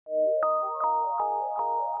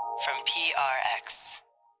from PRX.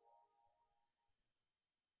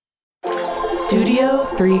 Studio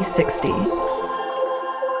 360.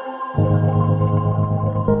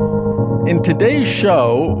 In today's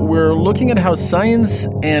show, we're looking at how science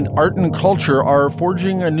and art and culture are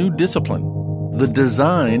forging a new discipline, the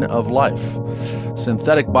design of life.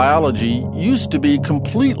 Synthetic biology used to be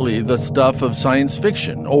completely the stuff of science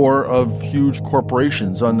fiction or of huge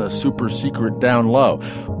corporations on the super secret down low.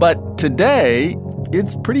 But today,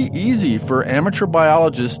 it's pretty easy for amateur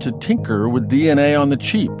biologists to tinker with DNA on the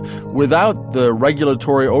cheap without the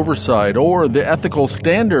regulatory oversight or the ethical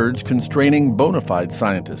standards constraining bona fide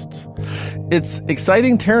scientists. It's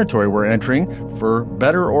exciting territory we're entering, for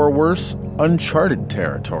better or worse, uncharted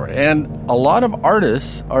territory. And a lot of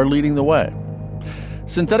artists are leading the way.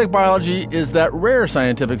 Synthetic biology is that rare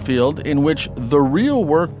scientific field in which the real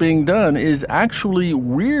work being done is actually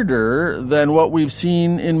weirder than what we've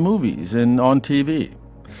seen in movies and on TV.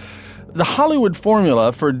 The Hollywood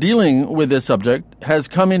formula for dealing with this subject has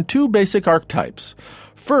come in two basic archetypes.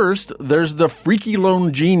 First, there's the freaky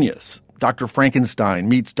lone genius. Dr. Frankenstein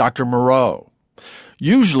meets Dr. Moreau.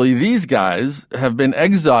 Usually, these guys have been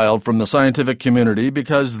exiled from the scientific community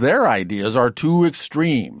because their ideas are too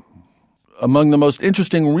extreme. Among the most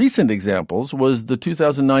interesting recent examples was the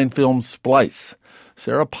 2009 film Splice.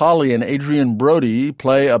 Sarah Polley and Adrian Brody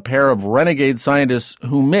play a pair of renegade scientists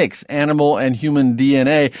who mix animal and human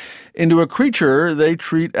DNA into a creature they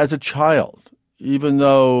treat as a child, even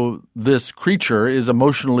though this creature is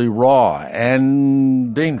emotionally raw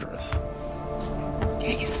and dangerous.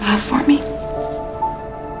 Can't you smile for me?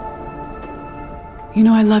 You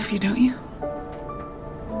know I love you, don't you?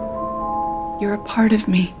 You're a part of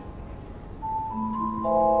me.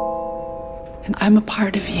 And I'm a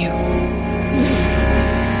part of you.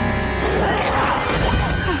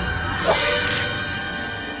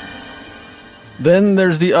 Then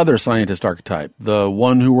there's the other scientist archetype, the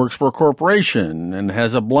one who works for a corporation and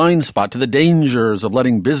has a blind spot to the dangers of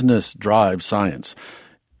letting business drive science.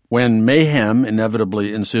 When mayhem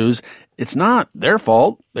inevitably ensues, it's not their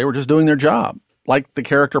fault. They were just doing their job, like the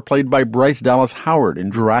character played by Bryce Dallas Howard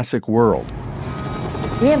in Jurassic World.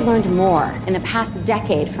 We have learned more in the past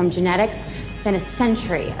decade from genetics than a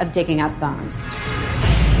century of digging up bones.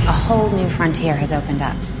 A whole new frontier has opened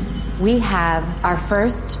up. We have our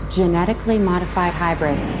first genetically modified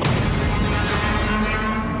hybrid.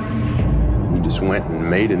 You just went and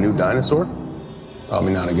made a new dinosaur?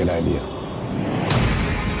 Probably not a good idea.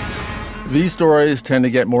 These stories tend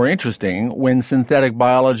to get more interesting when synthetic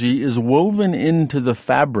biology is woven into the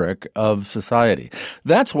fabric of society.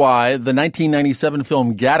 That's why the 1997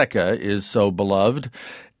 film Gattaca is so beloved.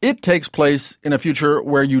 It takes place in a future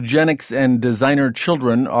where eugenics and designer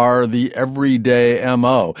children are the everyday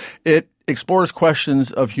MO. It explores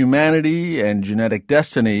questions of humanity and genetic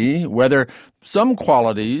destiny, whether some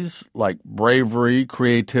qualities like bravery,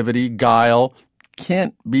 creativity, guile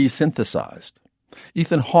can't be synthesized.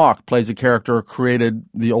 Ethan Hawke plays a character created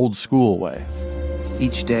the old school way.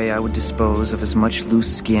 Each day I would dispose of as much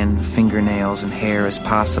loose skin, fingernails, and hair as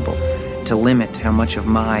possible to limit how much of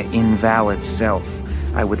my invalid self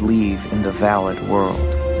I would leave in the valid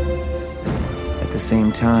world. At the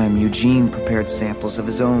same time, Eugene prepared samples of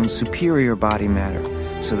his own superior body matter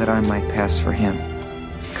so that I might pass for him.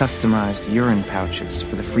 Customized urine pouches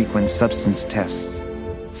for the frequent substance tests,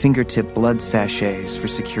 fingertip blood sachets for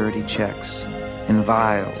security checks, and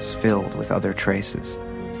vials filled with other traces.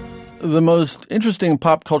 The most interesting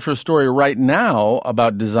pop culture story right now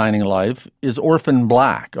about designing life is Orphan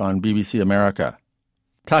Black on BBC America.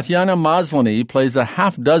 Tatiana Maslany plays a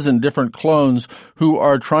half-dozen different clones who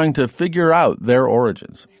are trying to figure out their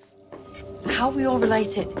origins. How are we all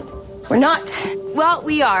related? We're not. Well,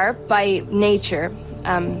 we are, by nature.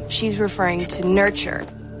 She's referring to nurture.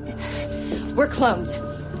 We're clones.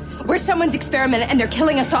 We're someone's experiment and they're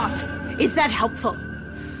killing us off. Is that helpful?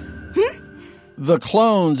 The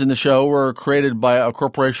clones in the show were created by a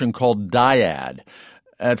corporation called Dyad.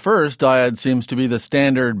 At first, Dyad seems to be the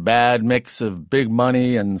standard bad mix of big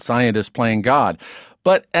money and scientists playing God.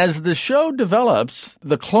 But as the show develops,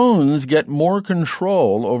 the clones get more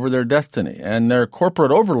control over their destiny, and their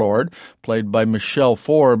corporate overlord, played by Michelle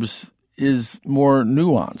Forbes, is more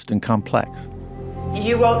nuanced and complex.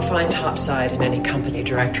 You won't find Topside in any company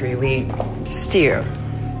directory. We steer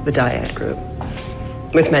the Dyad Group,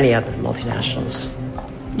 with many other multinationals.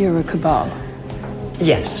 You're a cabal.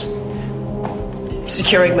 Yes.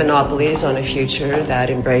 Securing monopolies on a future that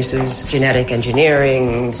embraces genetic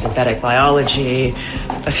engineering, synthetic biology,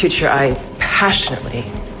 a future I passionately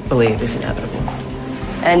believe is inevitable.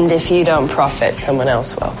 And if you don't profit, someone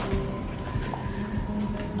else will.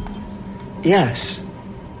 Yes.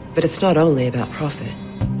 But it's not only about profit.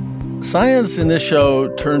 Science in this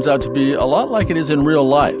show turns out to be a lot like it is in real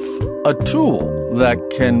life, a tool that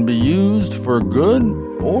can be used for good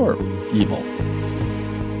or evil.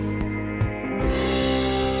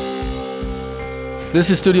 This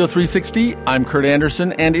is Studio 360. I'm Kurt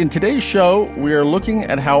Anderson, and in today's show, we are looking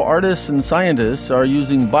at how artists and scientists are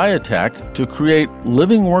using biotech to create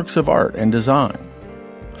living works of art and design.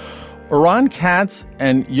 Eran Katz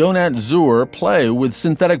and Yonat Zur play with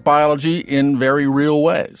synthetic biology in very real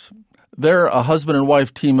ways. They're a husband and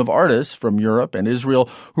wife team of artists from Europe and Israel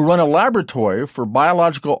who run a laboratory for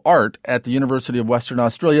biological art at the University of Western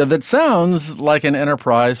Australia that sounds like an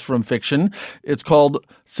enterprise from fiction. It's called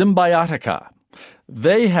Symbiotica.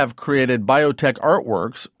 They have created biotech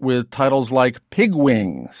artworks with titles like Pig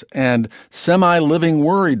Wings and Semi-Living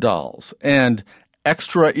Worry Dolls and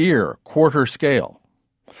Extra Ear Quarter Scale.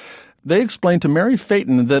 They explained to Mary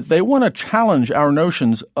Phaeton that they want to challenge our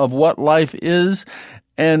notions of what life is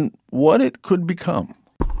and what it could become.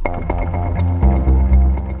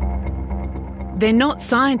 They're not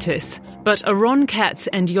scientists, but Eran Katz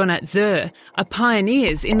and Yonat Zur are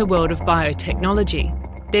pioneers in the world of biotechnology.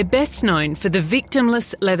 They're best known for the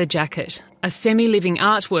Victimless Leather Jacket, a semi-living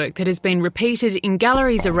artwork that has been repeated in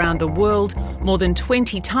galleries around the world more than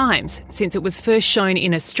 20 times since it was first shown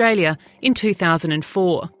in Australia in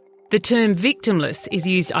 2004. The term victimless is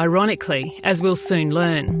used ironically, as we'll soon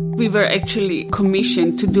learn. We were actually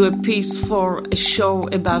commissioned to do a piece for a show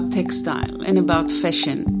about textile and about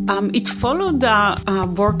fashion. It followed our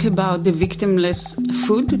work about the victimless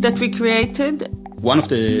food that we created. One of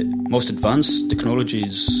the most advanced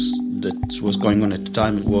technologies that was going on at the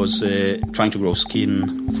time was trying to grow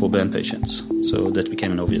skin for burn patients. So that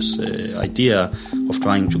became an obvious idea of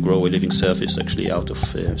trying to grow a living surface actually out of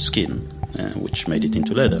skin, which made it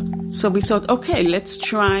into leather. So we thought, okay, let's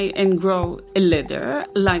try and grow a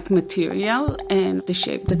leather-like material, and the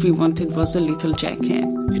shape that we wanted was a little jacket.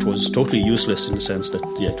 It was totally useless in the sense that,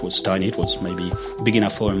 it was tiny. It was maybe big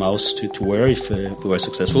enough for a mouse to wear if we were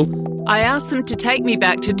successful. I asked them to take me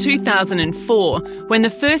back to 2004 when the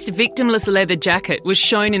first victimless leather jacket was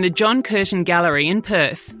shown in the John Curtin Gallery in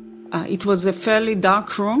Perth. It was a fairly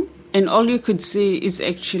dark room, and all you could see is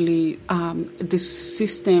actually this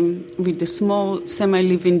system with the small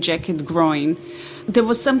semi-living jacket growing. There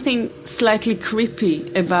was something slightly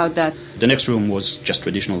creepy about that. The next room was just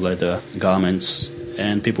traditional leather garments,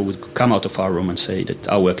 and people would come out of our room and say that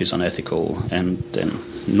our work is unethical, and then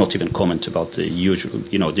not even comment about the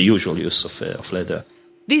usual use of leather.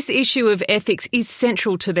 This issue of ethics is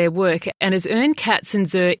central to their work and has earned Katz and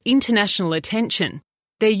Zur international attention.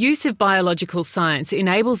 Their use of biological science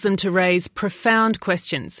enables them to raise profound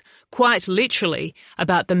questions, quite literally,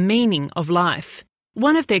 about the meaning of life.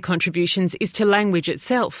 One of their contributions is to language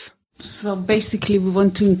itself. So basically we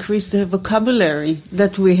want to increase the vocabulary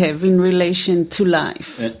that we have in relation to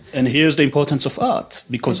life. And here's the importance of art,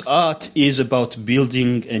 because art is about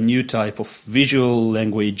building a new type of visual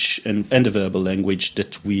language and the verbal language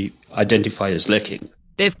that we identify as lacking.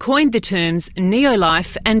 They've coined the terms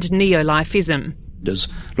neo-life and neo-lifism. There's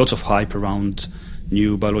lots of hype around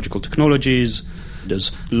new biological technologies.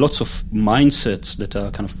 There's lots of mindsets that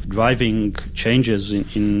are kind of driving changes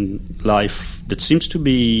in life that seems to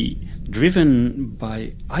be driven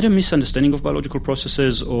by either misunderstanding of biological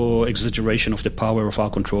processes or exaggeration of the power of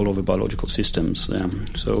our control over biological systems.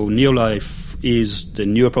 So neo-life is the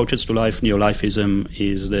new approaches to life. Neo-lifism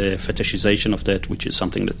is the fetishization of that, which is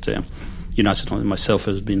something that Yonat and myself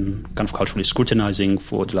has been kind of culturally scrutinizing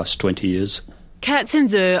for the last 20 years. Katz and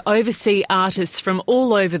Zur oversee artists from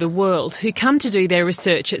all over the world who come to do their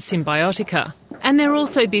research at Symbiotica. And they're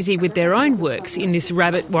also busy with their own works in this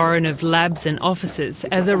rabbit warren of labs and offices,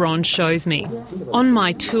 as Eran shows me. On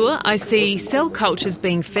my tour, I see cell cultures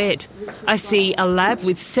being fed. I see a lab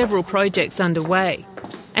with several projects underway.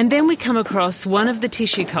 And then we come across one of the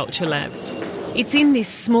tissue culture labs. It's in this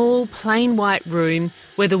small, plain white room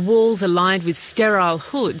where the walls are lined with sterile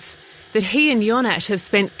hoods that he and Yonat have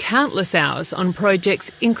spent countless hours on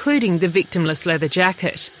projects including the victimless leather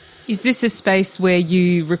jacket. Is this a space where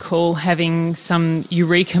you recall having some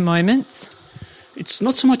eureka moments? It's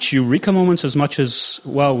not so much eureka moments as much as,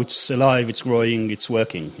 wow, it's alive, it's growing, it's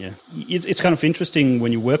working. Yeah, it's kind of interesting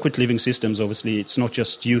when you work with living systems. Obviously, it's not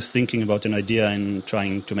just you thinking about an idea and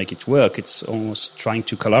trying to make it work. It's almost trying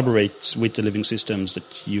to collaborate with the living systems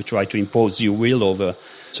that you try to impose your will over.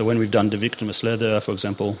 So when we've done the victimless leather, for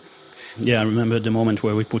example, I remember the moment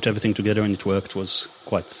where we put everything together and it worked was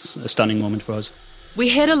quite a stunning moment for us. We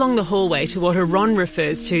head along the hallway to what Eran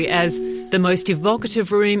refers to as the most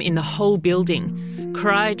evocative room in the whole building.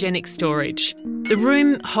 cryogenic storage. The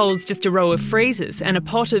room holds just a row of freezers and a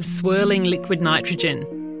pot of swirling liquid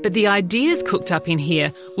nitrogen. But the ideas cooked up in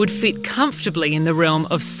here would fit comfortably in the realm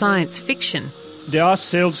of science fiction. There are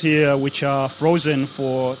cells here which are frozen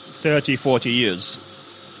for 30, 40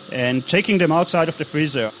 years. And taking them outside of the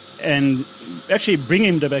freezer and actually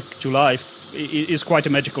bringing them back to life is quite a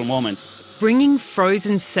magical moment. Bringing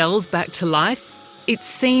frozen cells back to life? It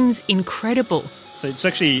seems incredible. It's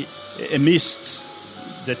actually a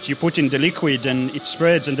mist that you put in the liquid and it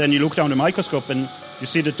spreads, and then you look down the microscope and you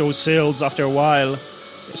see that those cells, after a while,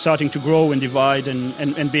 are starting to grow and divide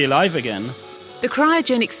and be alive again. The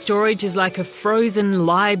cryogenic storage is like a frozen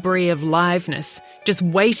library of liveness, just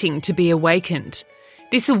waiting to be awakened.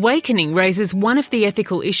 This awakening raises one of the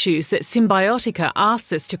ethical issues that Symbiotica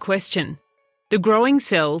asks us to question. The growing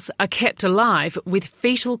cells are kept alive with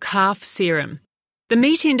fetal calf serum. The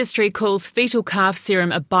meat industry calls fetal calf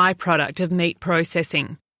serum a byproduct of meat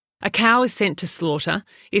processing. A cow is sent to slaughter,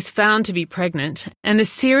 is found to be pregnant, and the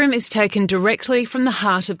serum is taken directly from the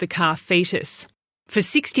heart of the calf fetus. For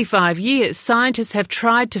 65 years, scientists have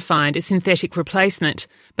tried to find a synthetic replacement,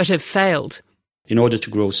 but have failed. In order to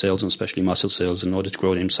grow cells, and especially muscle cells, in order to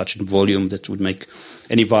grow them in such a volume that would make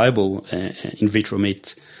any viable in vitro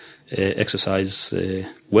meat exercise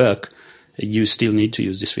work, you still need to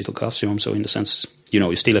use this fetal calf serum. So in the sense,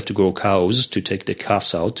 you still have to grow cows to take the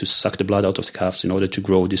calves out, to suck the blood out of the calves in order to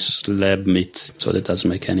grow this lab meat. So that doesn't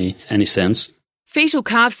make any sense. Fetal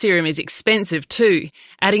calf serum is expensive too,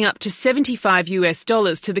 adding up to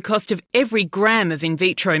 $75 to the cost of every gram of in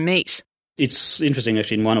vitro meat. It's interesting,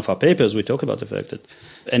 actually, in one of our papers, we talk about the fact that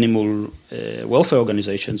animal welfare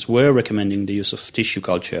organizations were recommending the use of tissue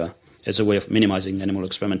culture as a way of minimizing animal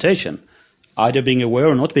experimentation, either being aware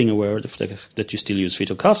or not being aware of the fact that you still use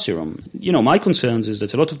fetal calf serum. My concerns is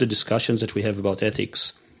that a lot of the discussions that we have about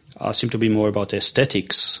ethics seem to be more about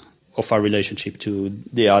aesthetics of our relationship to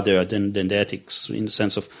the other than the ethics, in the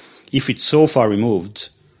sense of, if it's so far removed,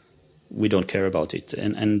 we don't care about it.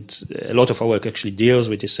 And a lot of our work actually deals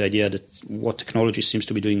with this idea that what technology seems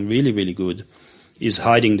to be doing really, really good is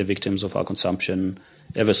hiding the victims of our consumption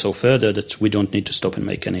ever so further that we don't need to stop and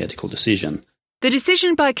make any ethical decision. The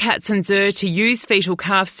decision by Katz and Zur to use fetal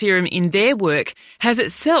calf serum in their work has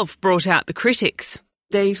itself brought out the critics.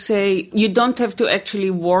 They say you don't have to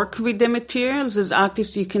actually work with the materials. As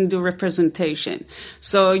artists, you can do representation.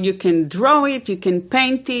 So you can draw it, you can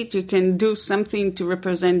paint it, you can do something to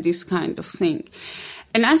represent this kind of thing.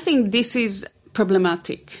 And I think this is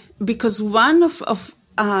problematic because one of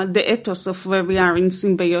the ethos of where we are in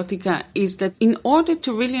Symbiotica is that in order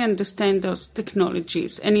to really understand those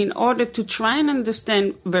technologies and in order to try and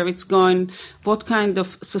understand where it's going, what kind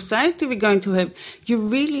of society we're going to have, you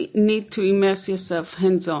really need to immerse yourself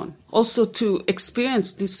hands-on. Also to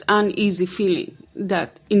experience this uneasy feeling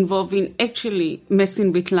that involving actually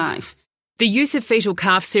messing with life. The use of fetal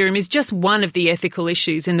calf serum is just one of the ethical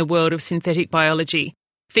issues in the world of synthetic biology.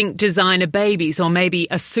 Think designer babies or maybe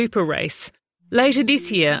a super race. Later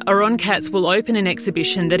this year, Oron Katz will open an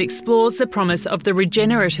exhibition that explores the promise of the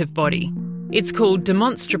regenerative body. It's called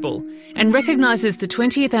Demonstrable and recognises the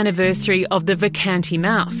 20th anniversary of the Vacanti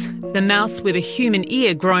mouse, the mouse with a human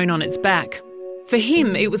ear grown on its back. For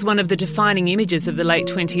him, it was one of the defining images of the late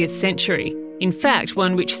 20th century, in fact,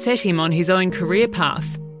 one which set him on his own career path.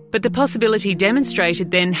 But the possibility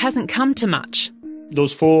demonstrated then hasn't come to much.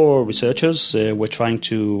 Those four researchers were trying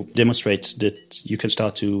to demonstrate that you can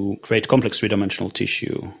start to create complex three-dimensional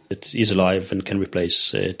tissue that is alive and can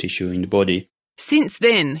replace tissue in the body. Since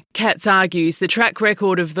then, Katz argues the track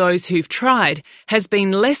record of those who've tried has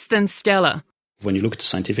been less than stellar. When you look at the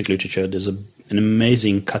scientific literature, there's an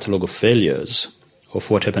amazing catalogue of failures of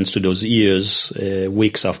what happens to those ears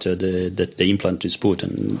weeks after the implant is put,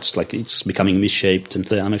 and it's like it's becoming misshaped. And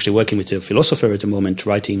I'm actually working with a philosopher at the moment,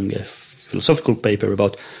 writing a philosophical paper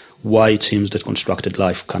about why it seems that constructed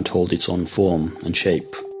life can't hold its own form and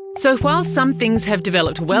shape. So while some things have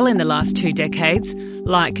developed well in the last 2 decades,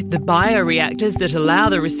 like the bioreactors that allow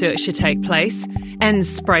the research to take place, and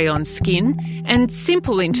spray-on skin, and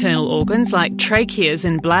simple internal organs like tracheas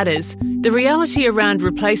and bladders, the reality around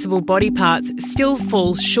replaceable body parts still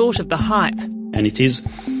falls short of the hype. And it is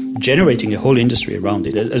generating a whole industry around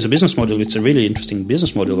it. As a business model, it's a really interesting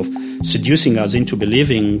business model of seducing us into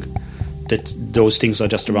believing that those things are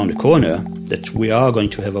just around the corner, that we are going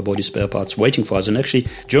to have our body spare parts waiting for us. And actually,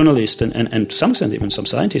 journalists and to some extent even some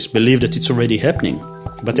scientists believe that it's already happening.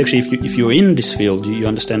 But actually, if you're in this field, you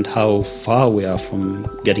understand how far we are from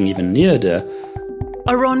getting even near there.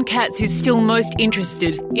 Oron Katz is still most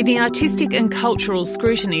interested in the artistic and cultural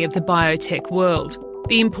scrutiny of the biotech world,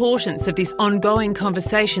 the importance of this ongoing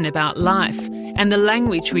conversation about life, and the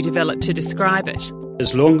language we develop to describe it.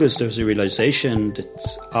 As long as there's a realization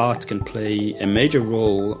that art can play a major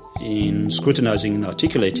role in scrutinizing and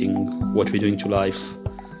articulating what we're doing to life,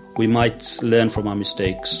 we might learn from our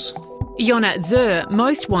mistakes. Yonat Zur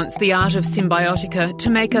most wants the art of Symbiotica to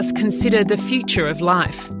make us consider the future of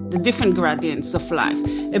life. The different gradients of life,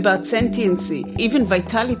 about sentiency, even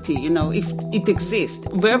vitality, if it exists,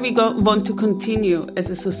 where we want to continue as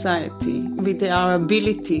a society with our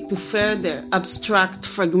ability to further abstract,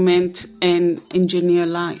 fragment, and engineer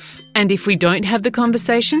life. And if we don't have the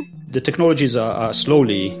conversation? The technologies are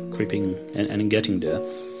slowly creeping and getting there.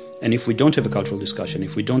 And if we don't have a cultural discussion,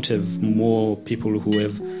 if we don't have more people who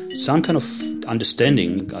have some kind of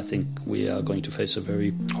understanding, I think we are going to face a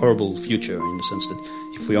very horrible future, in the sense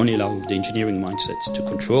that if we only allow the engineering mindsets to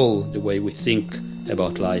control the way we think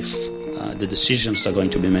about life, the decisions that are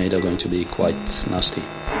going to be made are going to be quite nasty.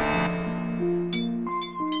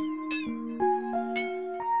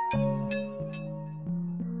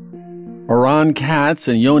 Oran Katz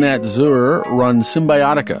and Yonat Zur run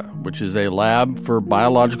Symbiotica, which is a lab for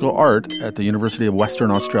biological art at the University of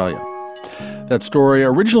Western Australia. That story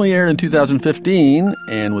originally aired in 2015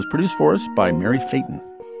 and was produced for us by Mary Phaeton.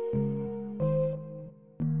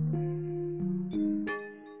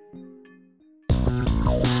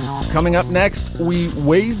 Coming up next, we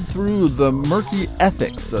wade through the murky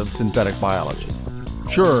ethics of synthetic biology.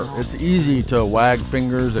 Sure, it's easy to wag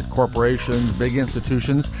fingers at corporations, big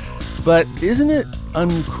institutions, but isn't it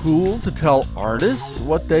uncool to tell artists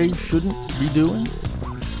what they shouldn't be doing?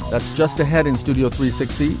 That's just ahead in Studio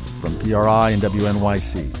 360 from PRI and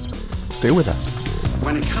WNYC. Stay with us.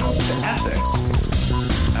 When it comes to ethics,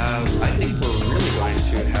 I think we're really going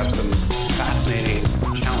to have some fascinating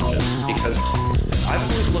challenges, because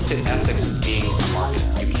I've always looked at ethics as being a market.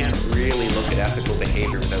 You can't really look at ethical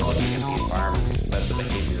behavior without looking at the environment that the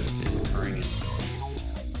behavior is occurring in.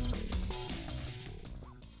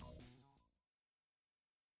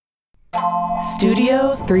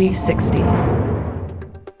 Studio 360.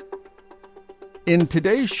 In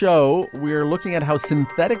today's show, we're looking at how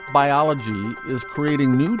synthetic biology is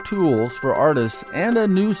creating new tools for artists and a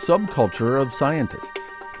new subculture of scientists.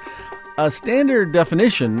 A standard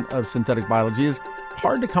definition of synthetic biology is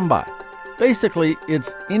hard to come by. Basically,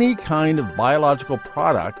 it's any kind of biological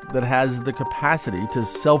product that has the capacity to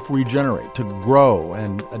self-regenerate, to grow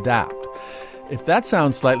and adapt. If that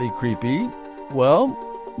sounds slightly creepy, well,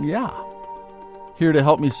 yeah. Here to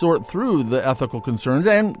help me sort through the ethical concerns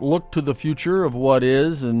and look to the future of what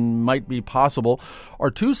is and might be possible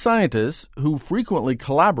are two scientists who frequently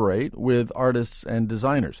collaborate with artists and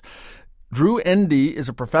designers. Drew Endy is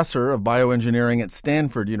a professor of bioengineering at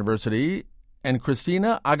Stanford University, and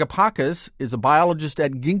Christina Agapakis is a biologist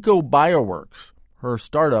at Ginkgo Bioworks, her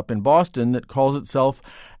startup in Boston that calls itself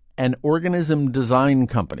an organism design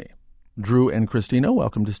company. Drew and Christina,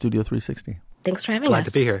 welcome to Studio 360. Thanks for having us. Glad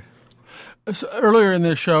to be here. So earlier in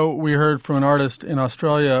this show, we heard from an artist in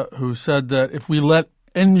Australia who said that if we let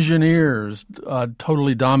engineers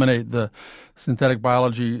totally dominate the synthetic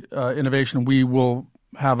biology innovation, we will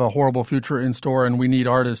have a horrible future in store, and we need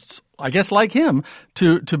artists, I guess like him,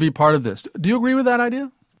 to be part of this. Do you agree with that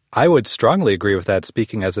idea? I would strongly agree with that,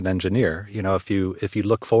 speaking as an engineer. You know, if you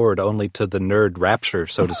look forward only to the nerd rapture,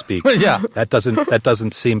 so to speak, yeah. that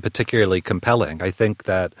doesn't seem particularly compelling. I think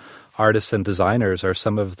that artists and designers are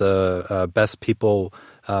some of the best people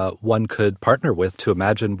one could partner with to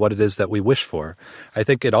imagine what it is that we wish for. I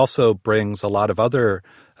think it also brings a lot of other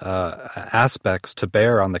aspects to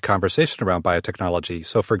bear on the conversation around biotechnology.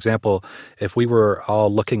 So, for example, if we were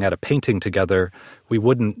all looking at a painting together, we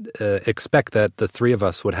wouldn't expect that the three of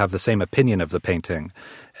us would have the same opinion of the painting.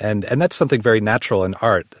 And that's something very natural in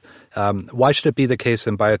art. Why should it be the case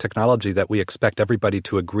in biotechnology that we expect everybody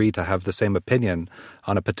to agree to have the same opinion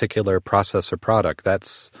on a particular process or product?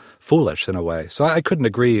 That's foolish in a way. So I couldn't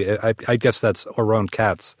agree. I guess that's Oran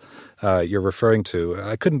Katz you're referring to.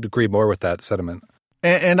 I couldn't agree more with that sentiment.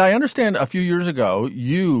 And I understand a few years ago,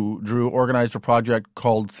 you, Drew, organized a project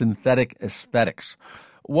called Synthetic Aesthetics.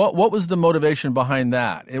 What was the motivation behind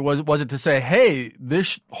that? Was it to say, hey,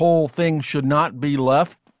 this whole thing should not be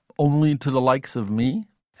left only to the likes of me?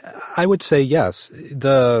 I would say yes.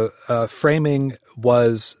 The framing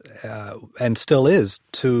was and still is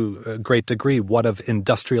to a great degree one of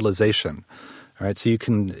industrialization. All right, so you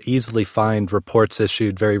can easily find reports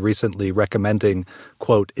issued very recently recommending,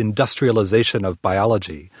 quote, industrialization of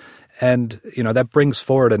biology. And, that brings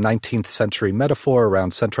forward a 19th century metaphor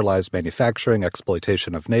around centralized manufacturing,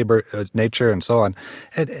 exploitation of nature, and so on.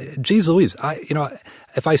 And geez Louise,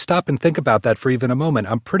 if I stop and think about that for even a moment,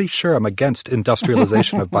 I'm pretty sure I'm against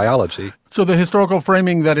industrialization of biology. So the historical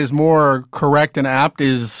framing that is more correct and apt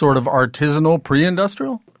is sort of artisanal,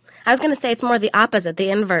 pre-industrial? I was going to say it's more the opposite,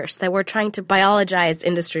 the inverse, that we're trying to biologize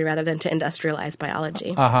industry rather than to industrialize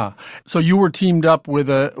biology. So you were teamed up with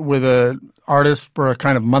a artist for a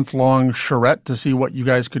kind of month-long charrette to see what you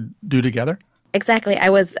guys could do together? Exactly. I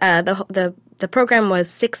was the program was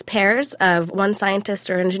 6 pairs of one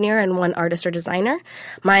scientist or engineer and one artist or designer.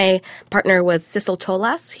 My partner was Sissel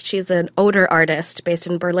Tolas. She's an odor artist based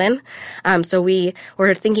in Berlin. So we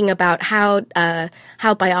were thinking about how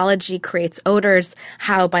biology creates odors,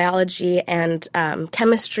 how biology and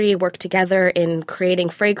chemistry work together in creating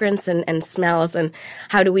fragrance and smells, and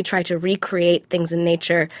how do we try to recreate things in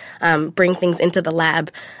nature, bring things into the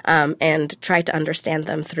lab, and try to understand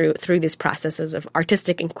them through these processes of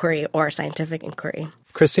artistic inquiry or scientific inquiry.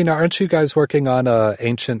 Christina, aren't you guys working on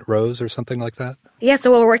ancient rose or something like that? Yeah,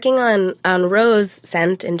 so we're working on rose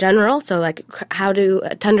scent in general. So like how to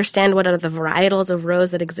understand what are the varietals of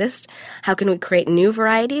rose that exist. How can we create new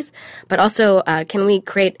varieties? But also can we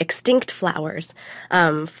create extinct flowers,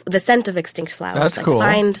 the scent of extinct flowers. That's like cool.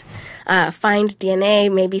 Find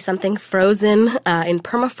DNA, maybe something frozen in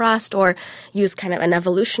permafrost, or use kind of an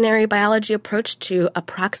evolutionary biology approach to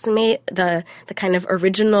approximate the kind of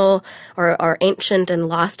original or ancient and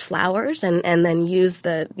lost flowers, and then use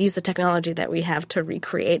the technology that we have to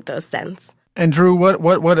recreate those scents. And Drew,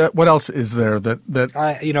 what else is there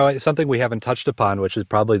that something we haven't touched upon, which is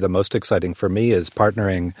probably the most exciting for me, is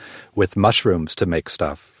partnering with mushrooms to make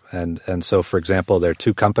stuff. And so, for example, there are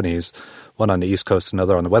 2 companies, one on the East Coast,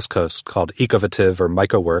 another on the West Coast, called Ecovative or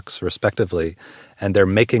MycoWorks, respectively, and they're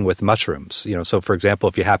making with mushrooms. So for example,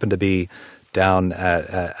 if you happen to be down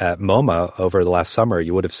at MoMA over the last summer,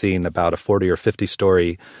 you would have seen about a 40 or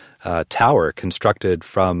 50-story tower constructed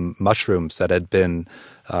from mushrooms that had been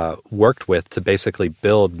worked with to basically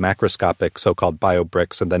build macroscopic so-called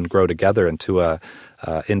biobricks and then grow together into a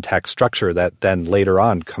intact structure that then later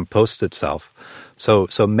on composts itself.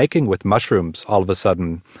 So making with mushrooms all of a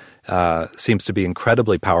sudden seems to be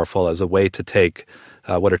incredibly powerful as a way to take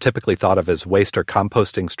what are typically thought of as waste or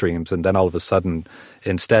composting streams, and then all of a sudden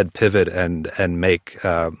instead pivot and make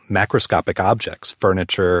macroscopic objects,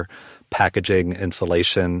 furniture, packaging,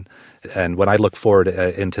 insulation. And when I look forward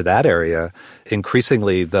into that area,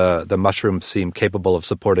 increasingly the mushrooms seem capable of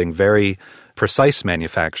supporting very precise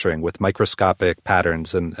manufacturing with microscopic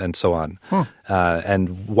patterns and so on.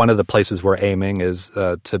 And one of the places we're aiming is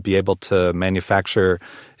to be able to manufacture,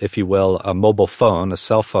 if you will, a mobile phone, a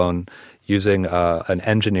cell phone, using an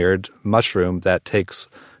engineered mushroom that takes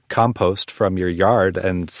compost from your yard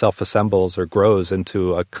and self-assembles or grows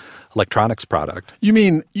into a electronics product. You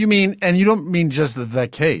mean, and you don't mean just the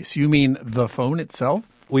case, you mean the phone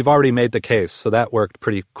itself? We've already made the case, so that worked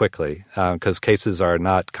pretty quickly because cases are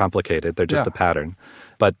not complicated. They're just a pattern.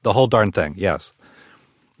 But the whole darn thing, yes.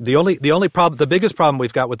 The only problem, the biggest problem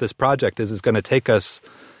we've got with this project is it's going to take us,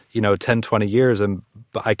 10, 20 years, and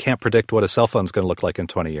I can't predict what a cell phone's going to look like in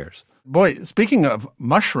 20 years. Boy, speaking of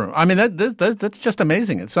mushroom, I mean, that's just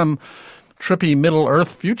amazing. It's some trippy Middle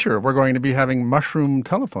Earth future. We're going to be having mushroom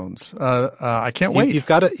telephones. I can't wait. You've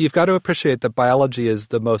got to appreciate that biology is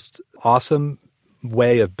the most awesome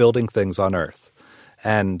way of building things on Earth.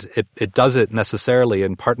 And it does it necessarily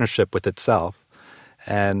in partnership with itself.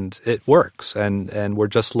 And it works. And we're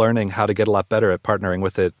just learning how to get a lot better at partnering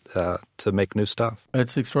with it to make new stuff.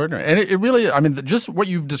 It's extraordinary. And it really, I mean, just what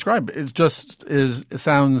you've described, it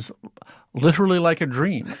sounds literally like a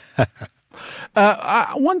dream.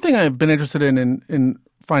 One thing I've been interested in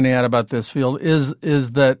finding out about this field is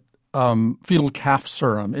that fetal calf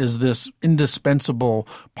serum is this indispensable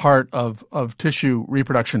part of tissue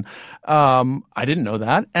reproduction. I didn't know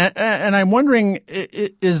that. And I'm wondering,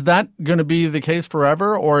 is that going to be the case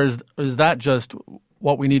forever, or is that just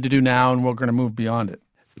what we need to do now and we're going to move beyond it?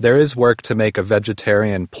 There is work to make a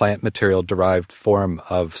vegetarian plant material derived form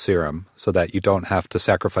of serum so that you don't have to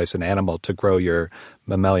sacrifice an animal to grow your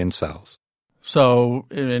mammalian cells. So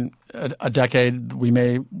in a decade, we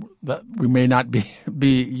may not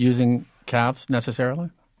be using calves necessarily?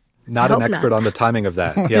 Not an expert on the timing of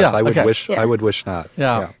that. Yes, I would wish not.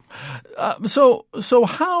 Yeah. So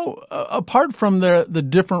how, apart from the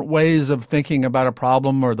different ways of thinking about a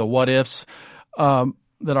problem or the what ifs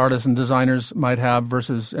that artists and designers might have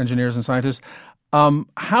versus engineers and scientists,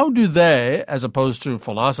 how do they, as opposed to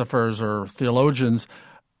philosophers or theologians,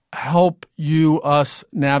 help us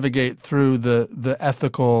navigate through the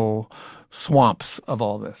ethical swamps of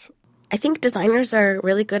all this? I think designers are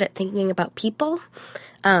really good at thinking about people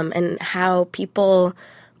and how people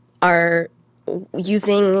are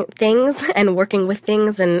using things and working with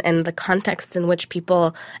things and the contexts in which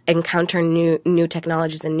people encounter new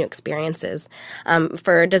technologies and new experiences.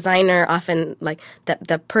 For a designer, often like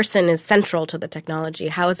the person is central to the technology.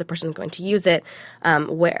 How is a person going to use it?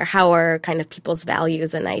 How are kind of people's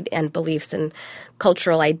values and beliefs and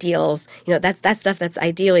cultural ideals? That's stuff that's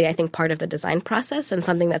ideally, I think, part of the design process and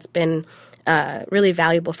something that's been really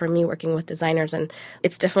valuable for me working with designers. And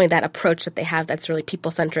it's definitely that approach that they have that's really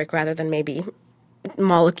people-centric rather than maybe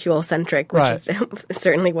molecule-centric, which is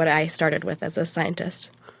certainly what I started with as a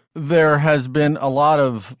scientist. There has been a lot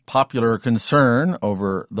of popular concern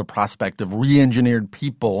over the prospect of re-engineered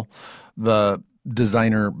people, the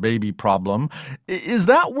designer baby problem. Is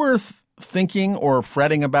that worth thinking or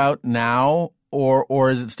fretting about now,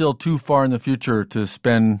 or is it still too far in the future to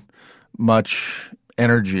spend much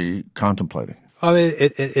energy contemplating? I mean,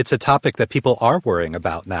 it's a topic that people are worrying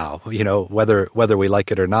about now, whether we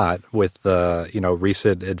like it or not, with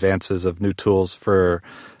recent advances of new tools for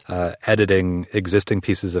editing existing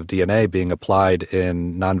pieces of DNA being applied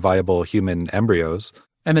in non-viable human embryos.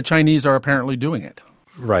 And the Chinese are apparently doing it.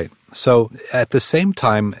 Right. So at the same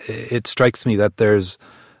time, it strikes me that there's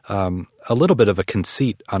a little bit of a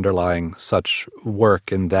conceit underlying such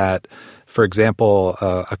work in that, for example,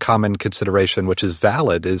 a common consideration, which is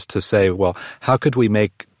valid, is to say, well, how could we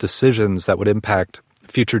make decisions that would impact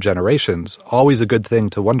future generations? Always a good thing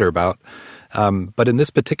to wonder about. But in this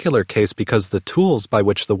particular case, because the tools by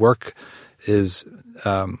which the work is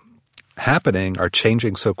happening are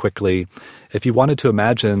changing so quickly, if you wanted to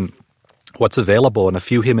imagine what's available in a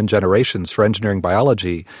few human generations for engineering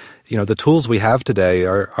biology, the tools we have today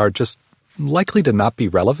are just likely to not be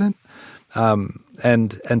relevant.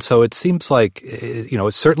 And so it seems like,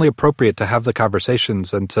 it's certainly appropriate to have the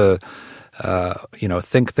conversations and to,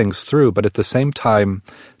 think things through, but at the same time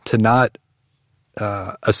to not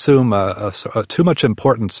assume too much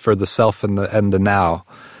importance for the self and the now.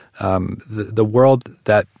 The world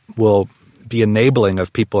that will be enabling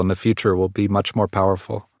of people in the future will be much more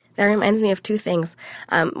powerful. That reminds me of two things.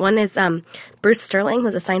 One is Bruce Sterling,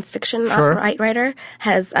 who's a science fiction writer,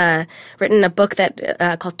 has written a book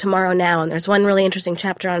that called Tomorrow Now, and there's one really interesting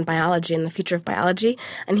chapter on biology and the future of biology.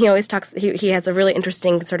 And he always talks. He has a really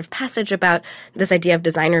interesting sort of passage about this idea of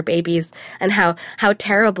designer babies and how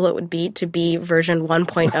terrible it would be to be version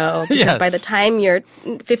 1.0 because by the time you're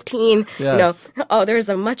 15, there's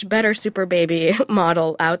a much better super baby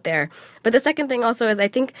model out there. But the second thing also is I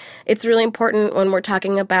think it's really important when we're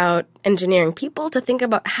talking about engineering people to think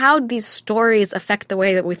about how these stories affect the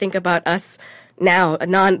way that we think about us now,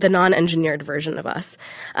 the non-engineered version of us.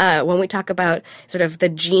 When we talk about sort of the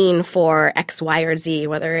gene for X, Y, or Z,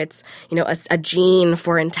 whether it's, a gene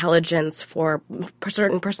for intelligence, for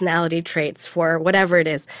certain personality traits, for whatever it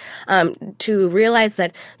is, to realize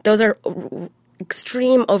that those are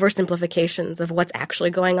extreme oversimplifications of what's actually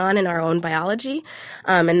going on in our own biology,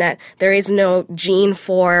 and that there is no gene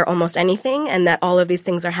for almost anything, and that all of these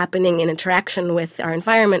things are happening in interaction with our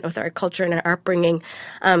environment, with our culture and our upbringing.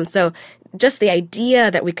 So just the idea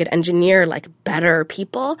that we could engineer like better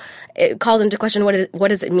people, it calls into question what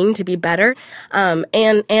does it mean to be better,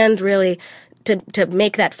 and really to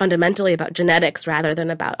make that fundamentally about genetics rather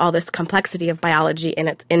than about all this complexity of biology in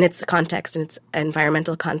its context, in its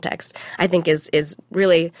environmental context, I think is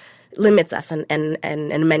really limits us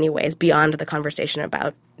in many ways beyond the conversation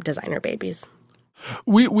about designer babies.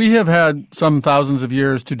 We have had some thousands of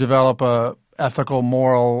years to develop a ethical,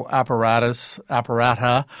 moral apparata.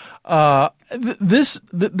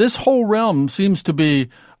 This whole realm seems to be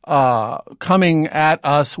coming at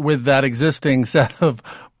us with that existing set of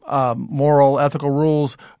moral, ethical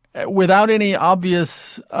rules without any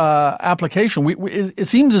obvious application. It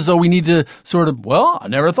seems as though we need to sort of, I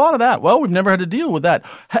never thought of that. Well, we've never had to deal with that.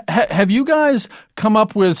 Have you guys come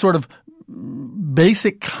up with sort of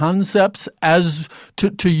basic concepts as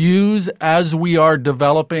to use as we are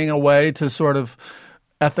developing a way to sort of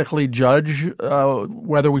ethically judge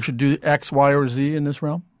whether we should do X, Y, or Z in this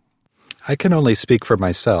realm? I can only speak for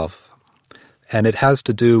myself. And it has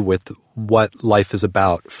to do with what life is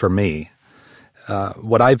about for me.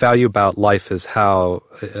 What I value about life is how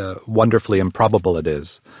wonderfully improbable it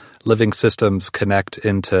is. Living systems connect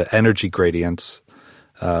into energy gradients,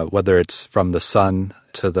 whether it's from the sun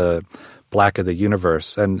to the black of the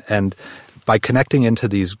universe. And by connecting into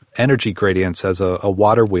these energy gradients as a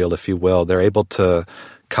water wheel, if you will, they're able to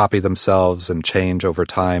copy themselves and change over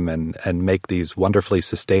time and make these wonderfully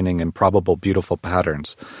sustaining, improbable, beautiful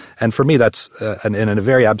patterns. And for me, that's in a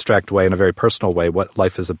very abstract way, in a very personal way, what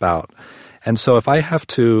life is about. And so if I have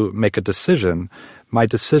to make a decision, my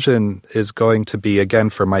decision is going to be, again,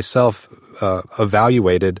 for myself,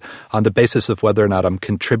 evaluated on the basis of whether or not I'm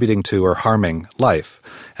contributing to or harming life.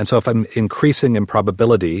 And so if I'm increasing in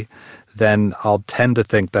probability, then I'll tend to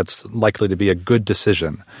think that's likely to be a good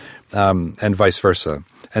decision, and vice versa.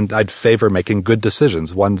 And I'd favor making good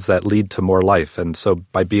decisions, ones that lead to more life. And so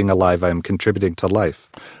by being alive, I'm contributing to life.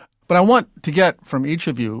 But I want to get from each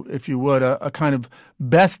of you, if you would, a kind of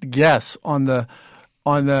best guess on the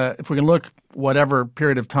if we can look whatever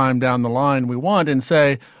period of time down the line we want and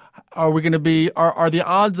say, are we going to be? Are the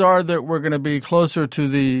odds are that we're going to be closer to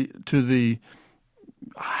the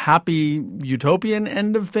happy utopian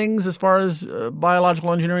end of things as far as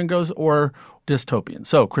biological engineering goes, or dystopian?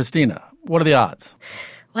 So, Christina, what are the odds?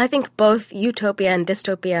 Well, I think both utopia and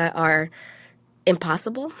dystopia are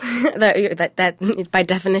impossible. that by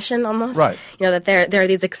definition, almost. Right. That there are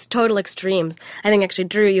these total extremes. I think actually,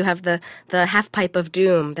 Drew, you have the half pipe of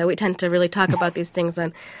doom that we tend to really talk about these things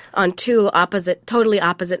on two totally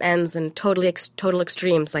opposite ends and total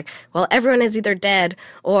extremes. Like, well, everyone is either dead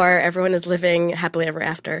or everyone is living happily ever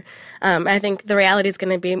after. I think the reality is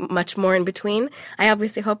going to be much more in between. I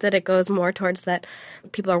obviously hope that it goes more towards that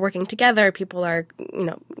people are working together, people are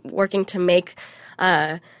working to make.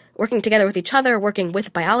 Working together with each other, working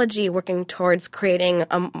with biology, working towards creating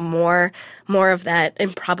more of that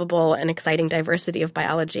improbable and exciting diversity of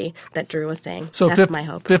biology that Drew was saying. So that's my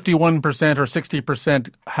hope. 51% or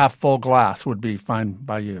 60% half full glass would be fine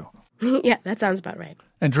by you. Yeah, that sounds about right.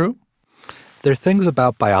 And Drew? There are things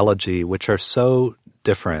about biology which are so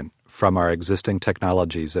different from our existing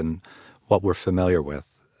technologies and what we're familiar with.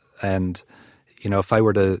 And, if I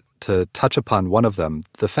were to touch upon one of them,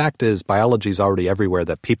 the fact is biology is already everywhere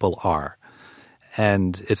that people are.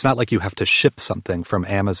 And it's not like you have to ship something from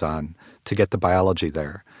Amazon to get the biology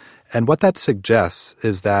there. And what that suggests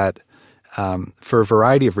is that for a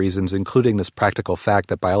variety of reasons, including this practical fact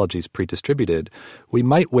that biology is pre-distributed, we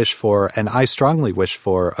might wish for, and I strongly wish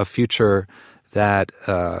for, a future that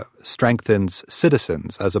strengthens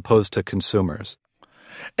citizens as opposed to consumers.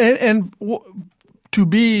 To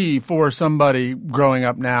be, for somebody growing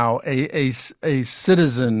up now, a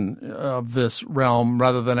citizen of this realm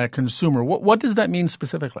rather than a consumer, what does that mean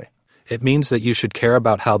specifically? It means that you should care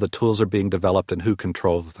about how the tools are being developed and who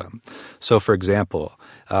controls them. So, for example,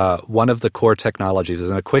 one of the core technologies,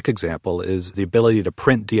 and a quick example, is the ability to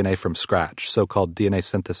print DNA from scratch, so-called DNA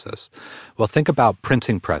synthesis. Well, think about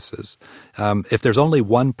printing presses. If there's only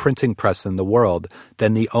one printing press in the world,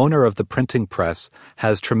 then the owner of the printing press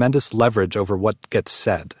has tremendous leverage over what gets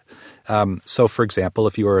said. So, for example,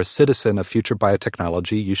 if you are a citizen of future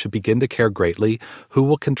biotechnology, you should begin to care greatly who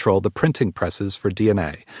will control the printing presses for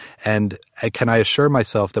DNA. And can I assure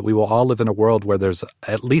myself that we will all live in a world where there's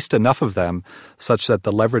at least enough of them such that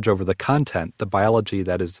the leverage over the content, the biology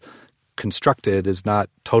that is constructed, is not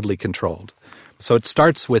totally controlled? So it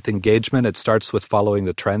starts with engagement. It starts with following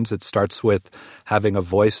the trends. It starts with having a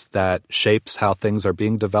voice that shapes how things are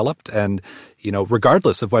being developed. And,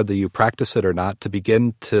 regardless of whether you practice it or not, to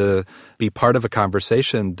begin to be part of a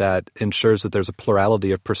conversation that ensures that there's a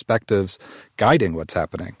plurality of perspectives guiding what's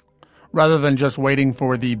happening. Rather than just waiting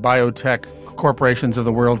for the biotech corporations of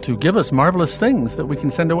the world to give us marvelous things that we can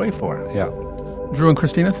send away for. Yeah. Drew and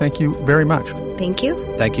Christina, thank you very much. Thank you.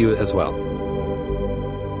 Thank you as well.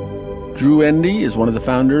 Drew Endy is one of the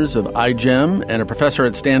founders of iGEM and a professor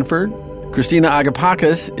at Stanford. Christina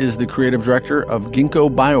Agapakis is the creative director of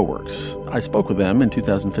Ginkgo Bioworks. I spoke with them in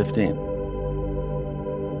 2015.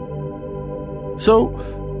 So,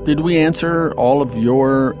 did we answer all of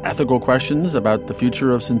your ethical questions about the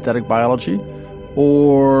future of synthetic biology?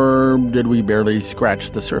 Or did we barely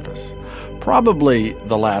scratch the surface? Probably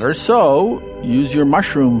the latter. So, use your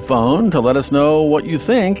mushroom phone to let us know what you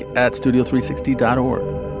think at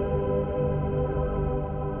studio360.org.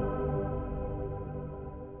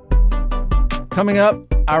 Coming up,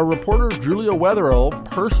 our reporter Julia Wetherill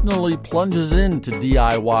personally plunges into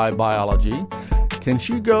DIY biology. Can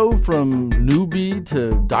she go from newbie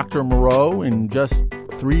to Dr. Moreau in just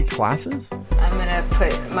 3 classes? I'm going to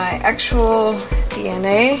put my actual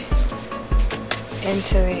DNA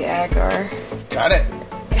into the agar. Got it.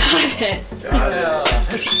 Got it.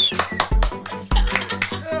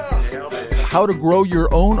 How to grow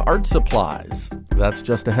your own art supplies. That's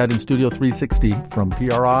just ahead in Studio 360 from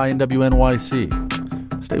PRI and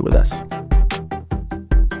WNYC. Stay with us.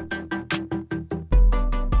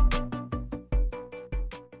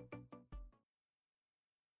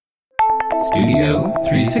 Studio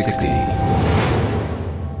 360.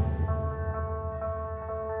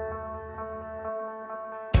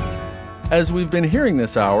 As we've been hearing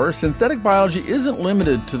this hour, synthetic biology isn't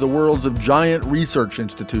limited to the worlds of giant research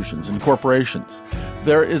institutions and corporations.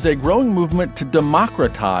 There is a growing movement to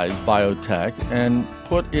democratize biotech and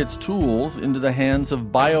put its tools into the hands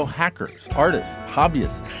of biohackers, artists,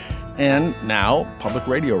 hobbyists, and now public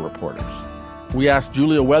radio reporters. We asked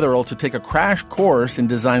Julia Wetherill to take a crash course in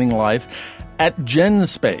designing life at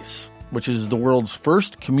GenSpace, which is the world's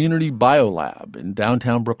first community biolab in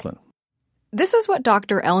downtown Brooklyn. This is what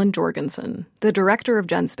Dr. Ellen Jorgensen, the director of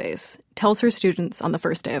GenSpace, tells her students on the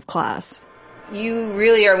first day of class. You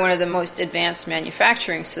really are one of the most advanced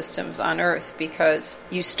manufacturing systems on Earth because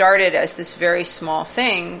you started as this very small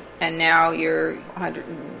thing and now you're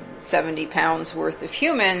 170 pounds worth of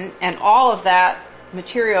human, and all of that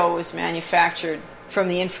material was manufactured from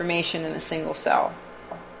the information in a single cell.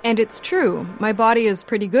 And it's true, my body is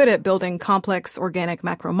pretty good at building complex organic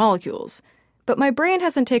macromolecules. But my brain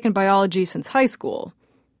hasn't taken biology since high school.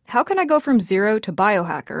 How can I go from zero to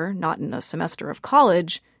biohacker, not in a semester of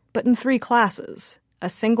college, but in 3 classes, a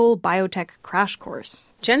single biotech crash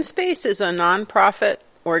course? GenSpace is a nonprofit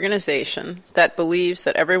organization that believes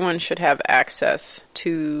that everyone should have access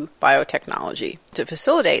to biotechnology. To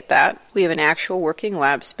facilitate that, we have an actual working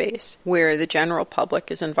lab space where the general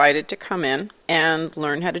public is invited to come in and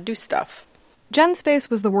learn how to do stuff. GenSpace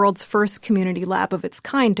was the world's first community lab of its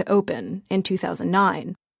kind to open in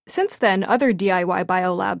 2009. Since then, other DIY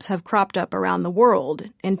biolabs have cropped up around the world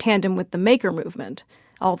in tandem with the maker movement,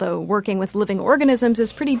 although working with living organisms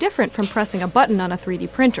is pretty different from pressing a button on a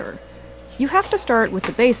 3D printer. You have to start with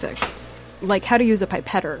the basics, like how to use a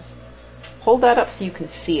pipetter. Hold that up so you can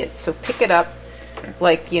see it. So pick it up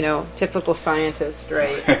like, typical scientist,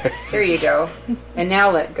 right? There you go. And now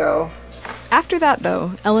let go. After that,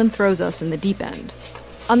 though, Ellen throws us in the deep end.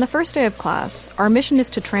 On the first day of class, our mission is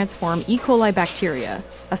to transform E. coli bacteria,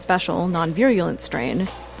 a special, non-virulent strain,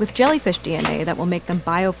 with jellyfish DNA that will make them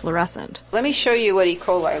biofluorescent. Let me show you what E.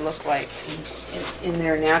 coli look like in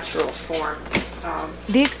their natural form.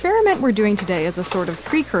 The experiment we're doing today is a sort of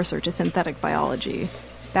precursor to synthetic biology.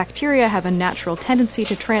 Bacteria have a natural tendency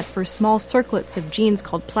to transfer small circlets of genes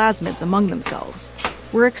called plasmids among themselves.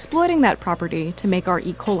 We're exploiting that property to make our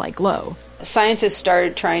E. coli glow. Scientists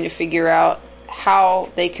started trying to figure out how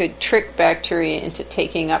they could trick bacteria into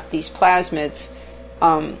taking up these plasmids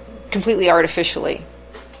completely artificially.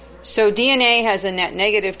 So DNA has a net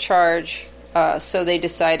negative charge, so they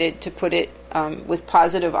decided to put it with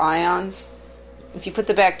positive ions. If you put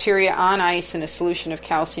the bacteria on ice in a solution of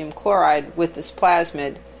calcium chloride with this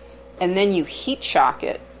plasmid, and then you heat shock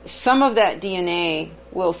it, some of that DNA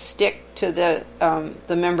will stick to the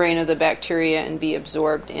membrane of the bacteria and be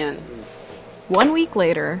absorbed in. 1 week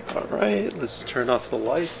later... All right, let's turn off the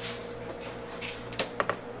lights.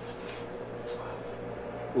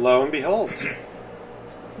 Lo and behold.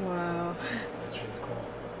 Wow.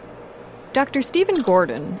 Dr. Stephen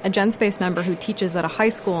Gordon, a GenSpace member who teaches at a high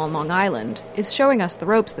school on Long Island, is showing us the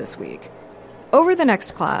ropes this week. Over the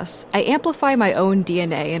next class, I amplify my own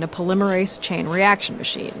DNA in a polymerase chain reaction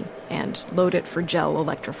machine and load it for gel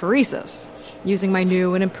electrophoresis, using my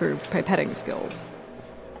new and improved pipetting skills.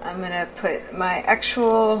 I'm going to put my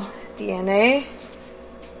actual DNA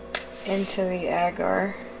into the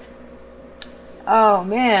agar. Oh,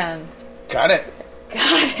 man. Got it.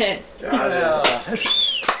 Got it.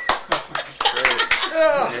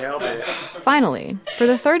 Nailed it. Finally, for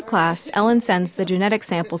the third class, Ellen sends the genetic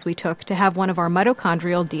samples we took to have one of our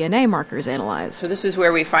mitochondrial DNA markers analyzed. So this is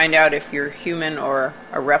where we find out if you're human or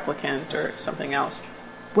a replicant or something else.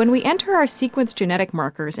 When we enter our sequenced genetic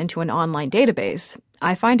markers into an online database,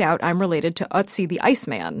 I find out I'm related to Ötzi the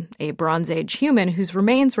Iceman, a Bronze Age human whose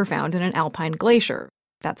remains were found in an alpine glacier.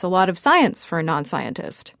 That's a lot of science for a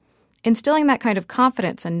non-scientist. Instilling that kind of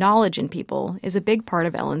confidence and knowledge in people is a big part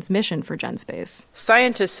of Ellen's mission for GenSpace.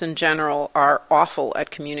 Scientists in general are awful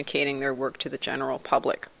at communicating their work to the general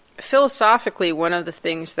public. Philosophically, one of the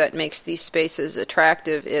things that makes these spaces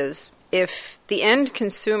attractive is if the end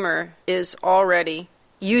consumer is already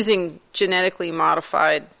using genetically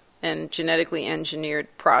modified and genetically engineered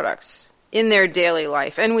products in their daily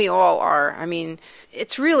life, and we all are. I mean,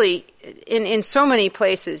 it's really, in so many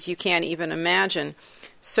places you can't even imagine.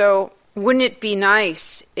 So wouldn't it be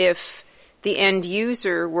nice if the end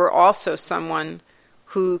user were also someone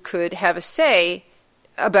who could have a say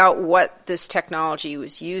about what this technology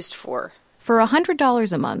was used for? For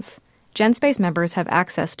 $100 a month, GenSpace members have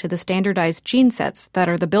access to the standardized gene sets that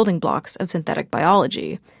are the building blocks of synthetic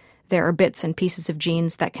biology. There are bits and pieces of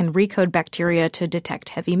genes that can recode bacteria to detect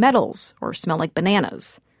heavy metals or smell like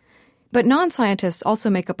bananas. But non-scientists also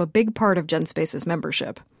make up a big part of GenSpace's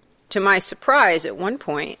membership. To my surprise, at one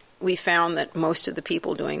point, we found that most of the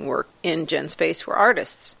people doing work in GenSpace were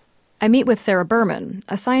artists. I meet with Sarah Berman,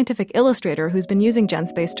 a scientific illustrator who's been using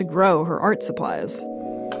GenSpace to grow her art supplies.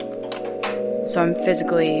 So I'm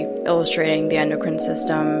physically illustrating the endocrine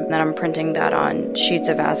system, then I'm printing that on sheets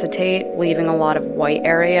of acetate, leaving a lot of white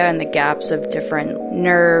area and the gaps of different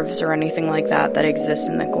nerves or anything like that that exists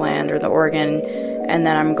in the gland or the organ, and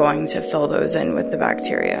then I'm going to fill those in with the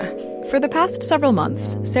bacteria. For the past several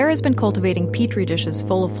months, Sarah's been cultivating petri dishes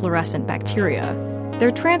full of fluorescent bacteria.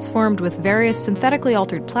 They're transformed with various synthetically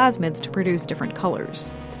altered plasmids to produce different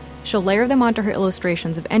colors. She'll layer them onto her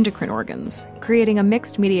illustrations of endocrine organs, creating a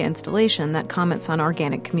mixed media installation that comments on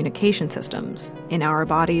organic communication systems in our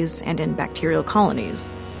bodies and in bacterial colonies.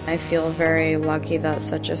 I feel very lucky that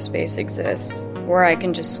such a space exists, where I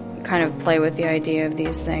can just kind of play with the idea of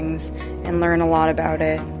these things and learn a lot about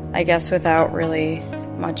it, I guess without really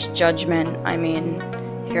much judgment. I mean,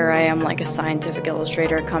 here I am like a scientific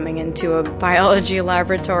illustrator coming into a biology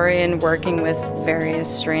laboratory and working with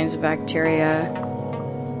various strains of bacteria.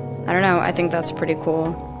 I don't know, I think that's pretty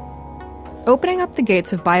cool. Opening up the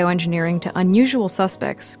gates of bioengineering to unusual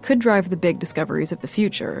suspects could drive the big discoveries of the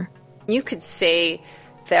future. You could say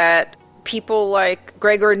that people like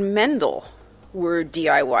Gregor Mendel were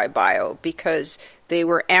DIY bio because they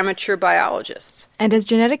were amateur biologists. And as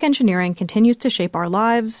genetic engineering continues to shape our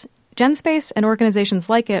lives, GenSpace and organizations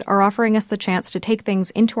like it are offering us the chance to take things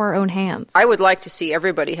into our own hands. I would like to see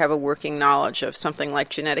everybody have a working knowledge of something like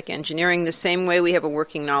genetic engineering the same way we have a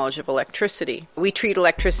working knowledge of electricity. We treat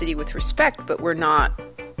electricity with respect, but we're not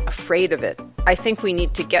afraid of it. I think we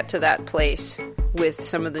need to get to that place with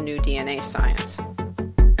some of the new DNA science.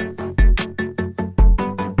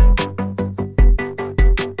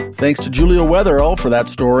 Thanks to Julia Wetherell for that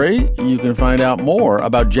story. You can find out more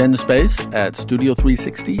about GenSpace at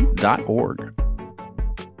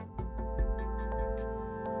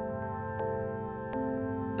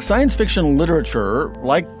studio360.org. Science fiction literature,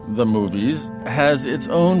 like the movies, has its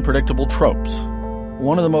own predictable tropes.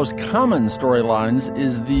 One of the most common storylines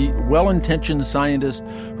is the well-intentioned scientist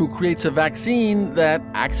who creates a vaccine that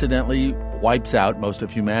accidentally wipes out most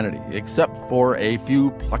of humanity, except for a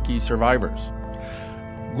few plucky survivors.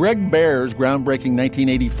 Greg Bear's groundbreaking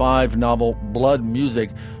 1985 novel Blood Music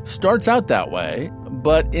starts out that way,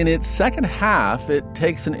 but in its second half, it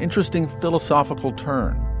takes an interesting philosophical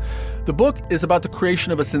turn. The book is about the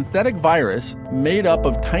creation of a synthetic virus made up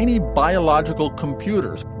of tiny biological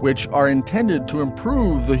computers, which are intended to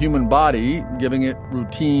improve the human body, giving it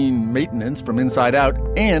routine maintenance from inside out,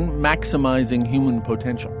 and maximizing human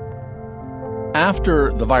potential.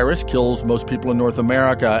 After the virus kills most people in North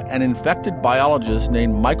America, an infected biologist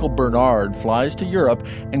named Michael Bernard flies to Europe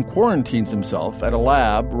and quarantines himself at a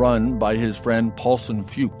lab run by his friend Paulson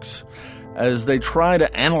Fuchs. As they try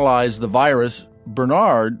to analyze the virus,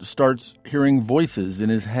 Bernard starts hearing voices in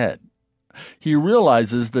his head. He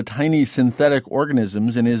realizes the tiny synthetic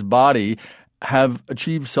organisms in his body have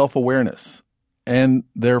achieved self-awareness, and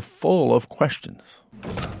they're full of questions.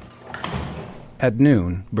 At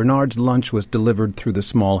noon, Bernard's lunch was delivered through the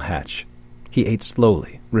small hatch. He ate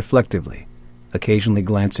slowly, reflectively, occasionally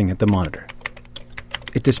glancing at the monitor.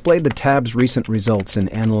 It displayed the tab's recent results in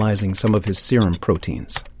analyzing some of his serum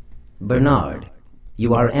proteins. Bernard,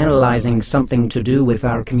 you are analyzing something to do with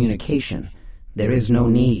our communication. There is no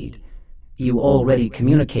need. You already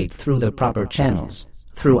communicate through the proper channels,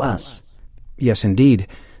 through us. Yes, indeed.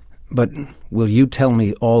 But will you tell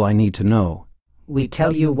me all I need to know? We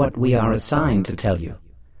tell you what we are assigned to tell you.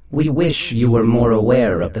 We wish you were more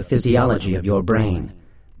aware of the physiology of your brain.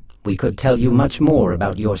 We could tell you much more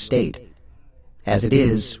about your state. As it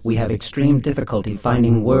is, we have extreme difficulty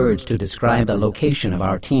finding words to describe the location of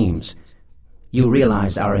our teams. You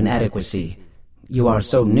realize our inadequacy. You are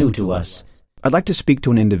so new to us. I'd like to speak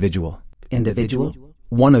to an individual. Individual?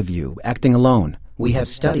 One of you, acting alone. We have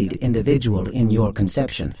studied individual in your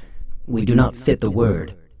conception. We do not fit the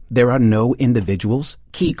word. There are no individuals?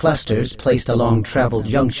 Key clusters placed along travel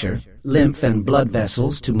juncture, lymph and blood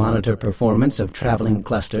vessels to monitor performance of traveling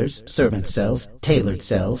clusters, servant cells, tailored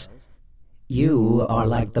cells. You are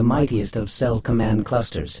like the mightiest of cell command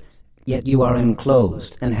clusters, yet you are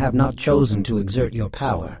enclosed and have not chosen to exert your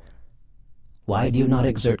power. Why do you not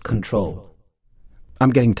exert control? I'm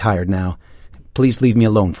getting tired now. Please leave me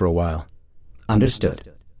alone for a while.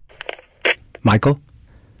 Understood. Michael?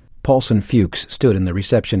 Paulson Fuchs stood in the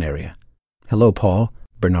reception area. Hello, Paul,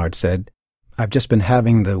 Bernard said. I've just been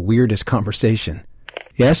having the weirdest conversation.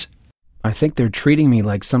 Yes? I think they're treating me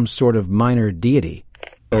like some sort of minor deity.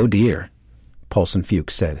 Oh, dear, Paulson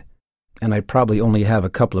Fuchs said. And I probably only have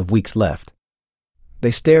a couple of weeks left.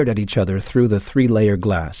 They stared at each other through the 3-layer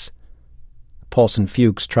glass. Paulson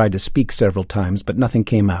Fuchs tried to speak several times, but nothing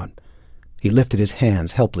came out. He lifted his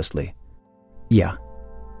hands helplessly. "Yeah,"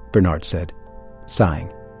 Bernard said, sighing.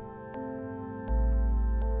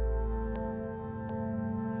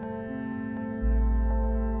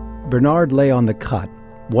 Bernard lay on the cot,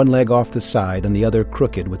 one leg off the side and the other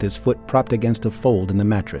crooked with his foot propped against a fold in the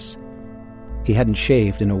mattress. He hadn't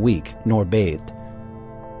shaved in a week, nor bathed.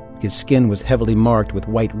 His skin was heavily marked with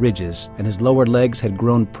white ridges, and his lower legs had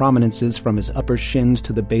grown prominences from his upper shins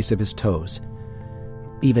to the base of his toes.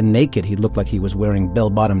 Even naked, he looked like he was wearing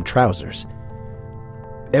bell-bottom trousers.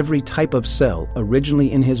 Every type of cell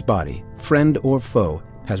originally in his body, friend or foe,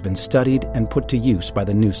 has been studied and put to use by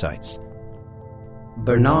the Newsites.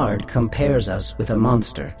 Bernard compares us with a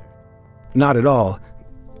monster. Not at all.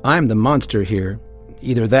 I'm the monster here.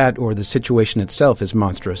 Either that or the situation itself is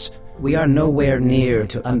monstrous. We are nowhere near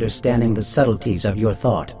to understanding the subtleties of your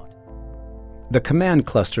thought. The command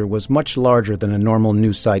cluster was much larger than a normal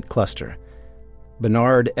Newsite cluster.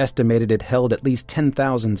 Bernard estimated it held at least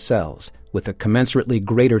 10,000 cells, with a commensurately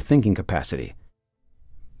greater thinking capacity.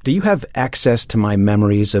 Do you have access to my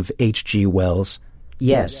memories of H.G. Wells?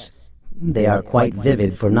 Yes. They are quite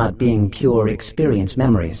vivid for not being pure experience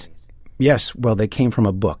memories. Yes, well, they came from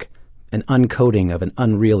a book, an uncoding of an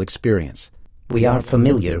unreal experience. We are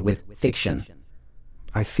familiar with fiction.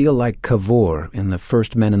 I feel like Cavour in The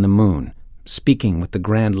First Men in the Moon, speaking with the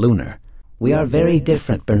Grand Lunar. We are very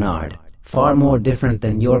different, Bernard. Far more different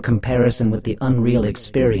than your comparison with the unreal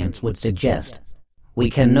experience would suggest. We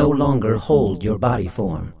can no longer hold your body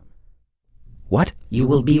form. What? You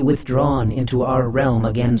will be withdrawn into our realm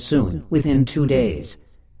again soon, within 2 days.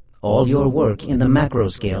 All your work in the macro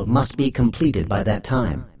scale must be completed by that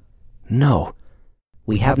time. No.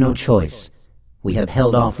 We have no choice. We have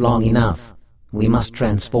held off long enough. We must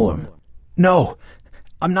transform. No,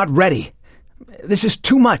 I'm not ready. This is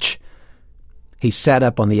too much. He sat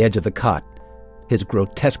up on the edge of the cot, his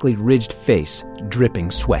grotesquely ridged face dripping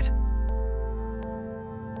sweat.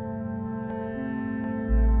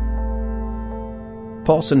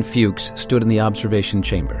 Paulson Fuchs stood in the observation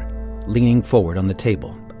chamber, leaning forward on the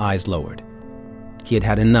table, eyes lowered. He had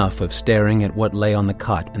had enough of staring at what lay on the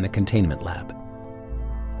cot in the containment lab.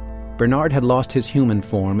 Bernard had lost his human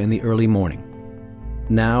form in the early morning.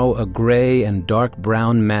 Now a gray and dark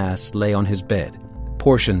brown mass lay on his bed,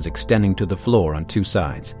 portions extending to the floor on 2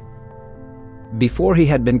 sides. Before he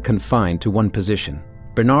had been confined to one position,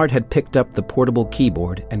 Bernard had picked up the portable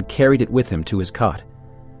keyboard and carried it with him to his cot.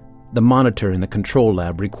 The monitor in the control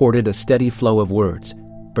lab recorded a steady flow of words,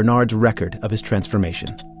 Bernard's record of his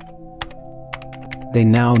transformation. They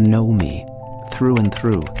now know me, through and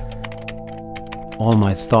through. All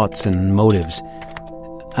my thoughts and motives.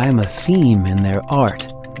 I am a theme in their art,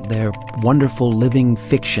 their wonderful living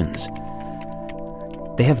fictions.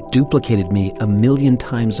 They have duplicated me 1,000,000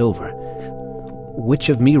 times over. Which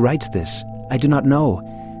of me writes this? I do not know.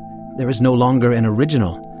 There is no longer an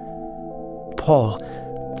original. Paul,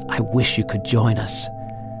 I wish you could join us.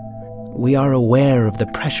 We are aware of the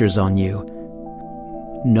pressures on you.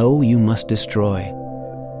 No, you must destroy.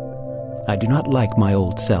 I do not like my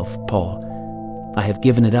old self, Paul. I have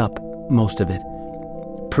given it up, most of it.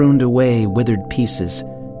 Pruned away withered pieces.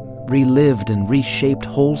 Relived and reshaped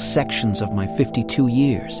whole sections of my 52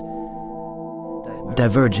 years.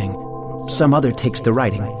 Diverging, some other takes the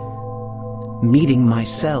writing. Meeting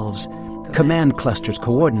myselves, command clusters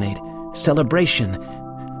coordinate, celebration.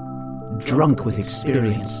 Drunk with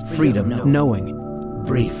experience, freedom, knowing.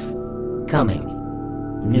 Brief. Coming.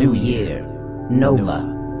 New year.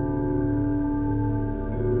 Nova.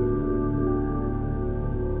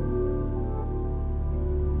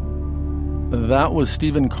 That was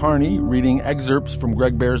Stephen Carney reading excerpts from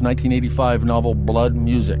Greg Bear's 1985 novel Blood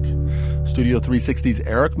Music. Studio 360's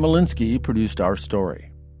Eric Malinsky produced our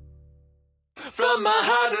story. From my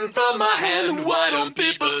heart and from my hand, why don't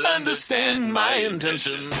people understand my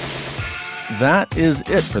intention? That is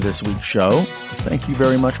it for this week's show. Thank you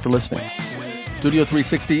very much for listening. Studio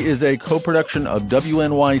 360 is a co-production of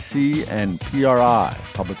WNYC and PRI,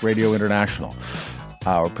 Public Radio International.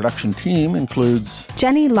 Our production team includes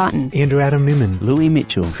Jenny Lawton, Andrew Adam Newman, Louis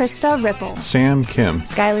Mitchell, Krista Ripple, Sam Kim,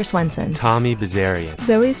 Skylar Swenson, Tommy Bazarian,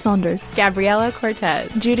 Zoe Saunders, Gabriella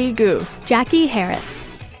Cortez, Judy Gu, Jackie Harris.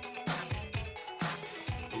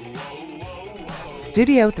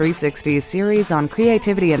 Studio 360's series on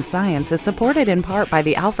creativity and science is supported in part by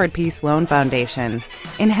the Alfred P. Sloan Foundation,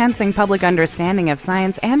 enhancing public understanding of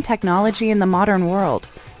science and technology in the modern world.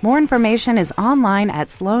 More information is online at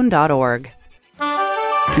sloan.org.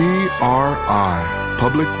 PRI,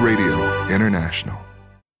 Public Radio International.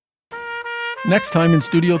 Next time in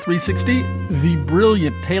Studio 360, the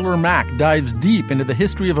brilliant Taylor Mack dives deep into the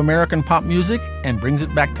history of American pop music and brings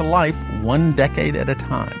it back to life one decade at a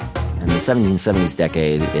time. And the 1770s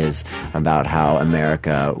decade is about how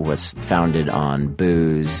America was founded on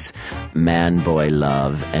booze, man-boy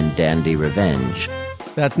love, and dandy revenge.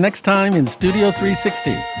 That's next time in Studio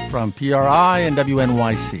 360 from PRI and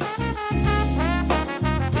WNYC.